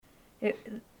It,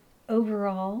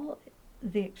 overall,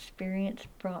 the experience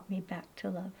brought me back to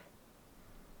love.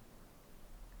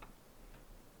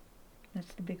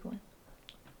 That's the big one.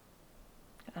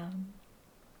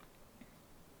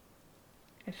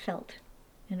 I felt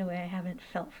in a way I haven't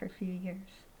felt for a few years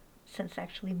since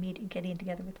actually getting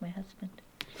together with my husband.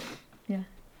 Yeah.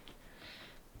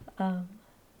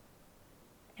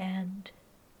 And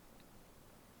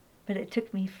but it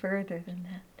took me further than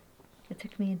that. It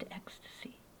took me into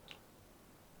ecstasy.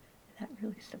 That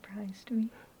really surprised me.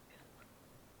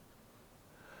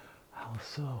 How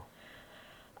so?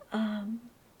 I've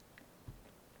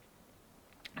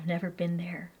never been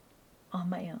there on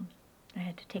my own. I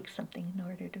had to take something in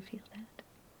order to feel that.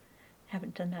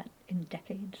 Haven't done that in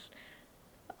decades.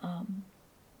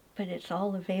 But it's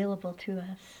all available to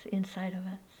us, inside of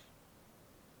us.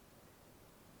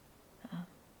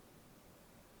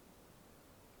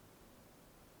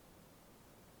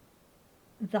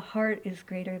 The heart is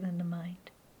greater than the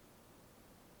mind.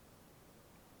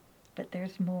 But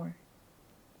there's more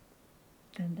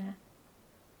than that.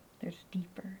 There's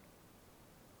deeper.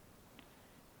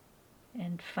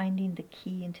 And finding the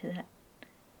key into that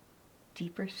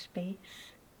deeper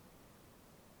space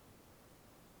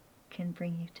can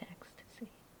bring you to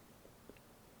ecstasy.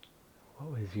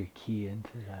 What was your key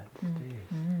into that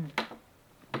space? Mm-hmm.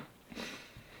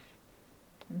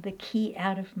 The key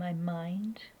out of my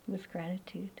mind was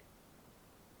gratitude.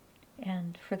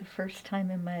 And for the first time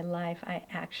in my life, I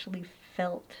actually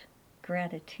felt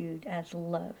gratitude as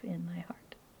love in my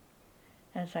heart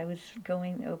as I was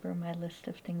going over my list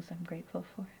of things I'm grateful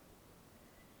for.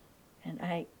 And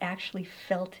I actually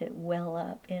felt it well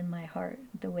up in my heart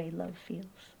the way love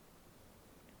feels.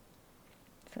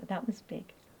 So that was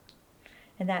big.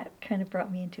 And that kind of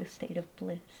brought me into a state of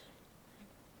bliss.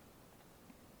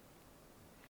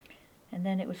 And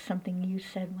then it was something you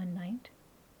said one night,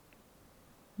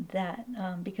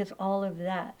 that because all of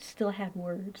that still had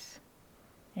words,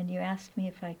 and you asked me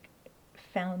if I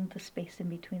found the space in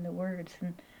between the words,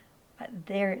 and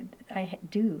there I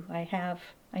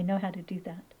know how to do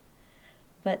that.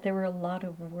 But there were a lot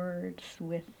of words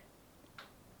with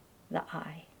the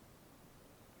I.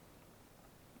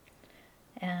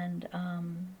 And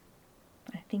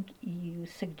I think you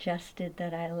suggested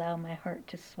that I allow my heart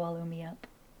to swallow me up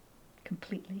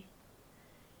completely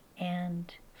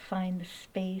and find the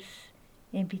space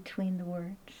in between the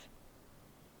words,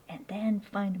 and then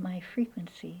find my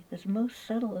frequency, the most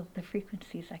subtle of the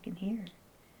frequencies I can hear.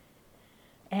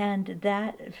 And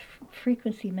that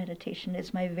frequency meditation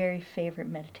is my very favorite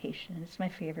meditation. It's my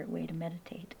favorite way to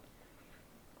meditate.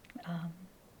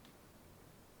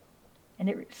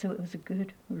 So it was a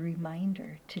good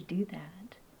reminder to do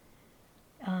that.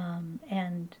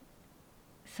 And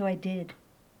so I did.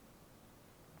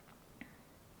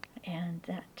 And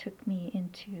that took me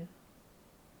into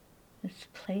this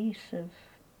place of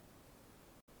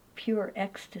pure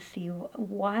ecstasy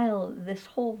while this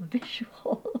whole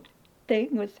visual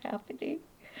thing was happening,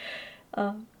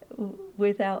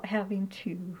 without having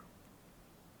to.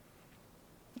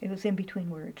 It was in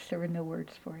between words. There were no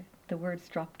words for it. The words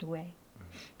dropped away.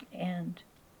 And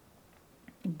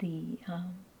the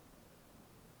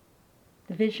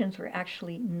visions were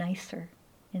actually nicer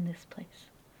in this place,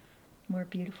 more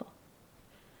beautiful.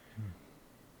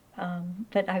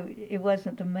 But it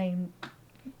wasn't the main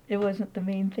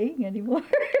thing anymore.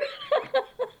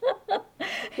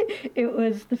 It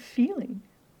was the feeling,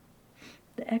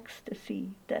 the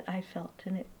ecstasy that I felt,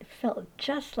 and it felt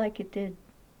just like it did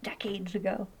decades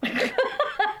ago.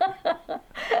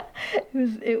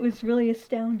 It was really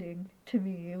astounding to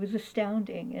me. It was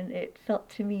astounding, and it felt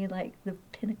to me like the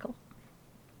pinnacle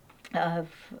of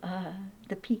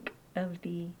the peak of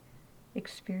the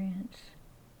experience.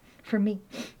 For me,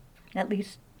 at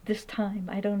least this time.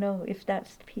 I don't know if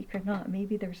that's the peak or not.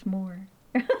 Maybe there's more.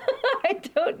 I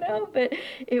don't know, but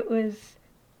it was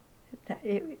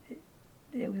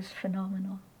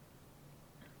phenomenal.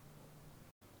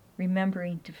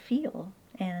 Remembering to feel,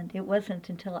 and it wasn't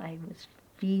until I was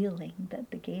feeling that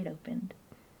the gate opened.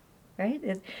 Right?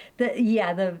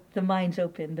 The mind's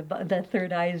open. The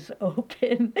third eye's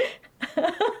open.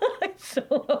 It's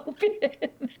so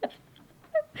open.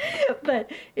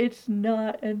 But it's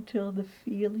not until the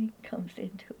feeling comes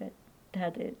into it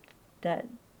that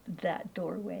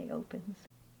doorway opens.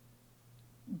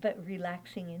 But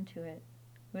relaxing into it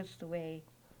was the way,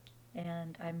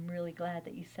 and I'm really glad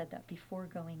that you said that before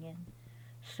going in,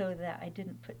 so that I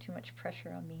didn't put too much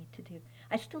pressure on me to do.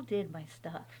 I still did my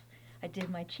stuff. I did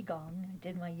my qigong. I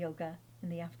did my yoga in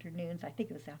the afternoons. I think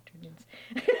it was afternoons.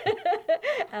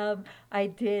 I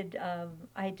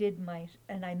did my,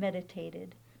 and I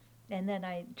meditated. and then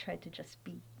I tried to just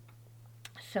be.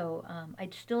 So I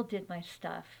still did my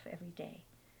stuff every day,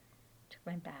 took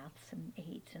my baths and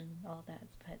ate and all that.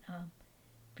 But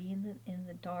being in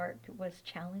the dark was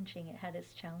challenging. It had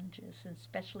its challenges, and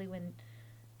especially when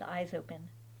the eyes open,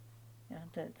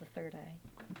 the third eye,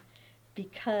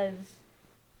 because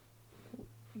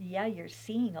yeah, you're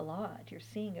seeing a lot. You're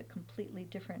seeing a completely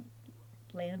different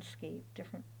landscape,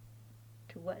 different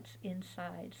to what's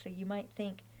inside. So you might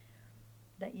think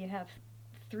that you have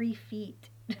 3 feet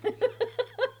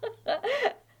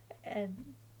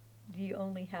and you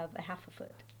only have a half a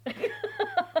foot.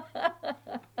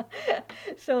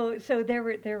 So there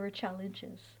were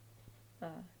challenges,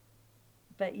 uh,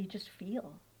 but you just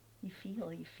feel. You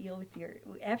feel with your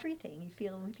everything. You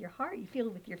feel with your heart. You feel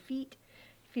with your feet.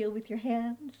 You feel with your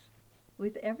hands.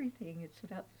 With everything, it's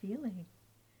about feeling.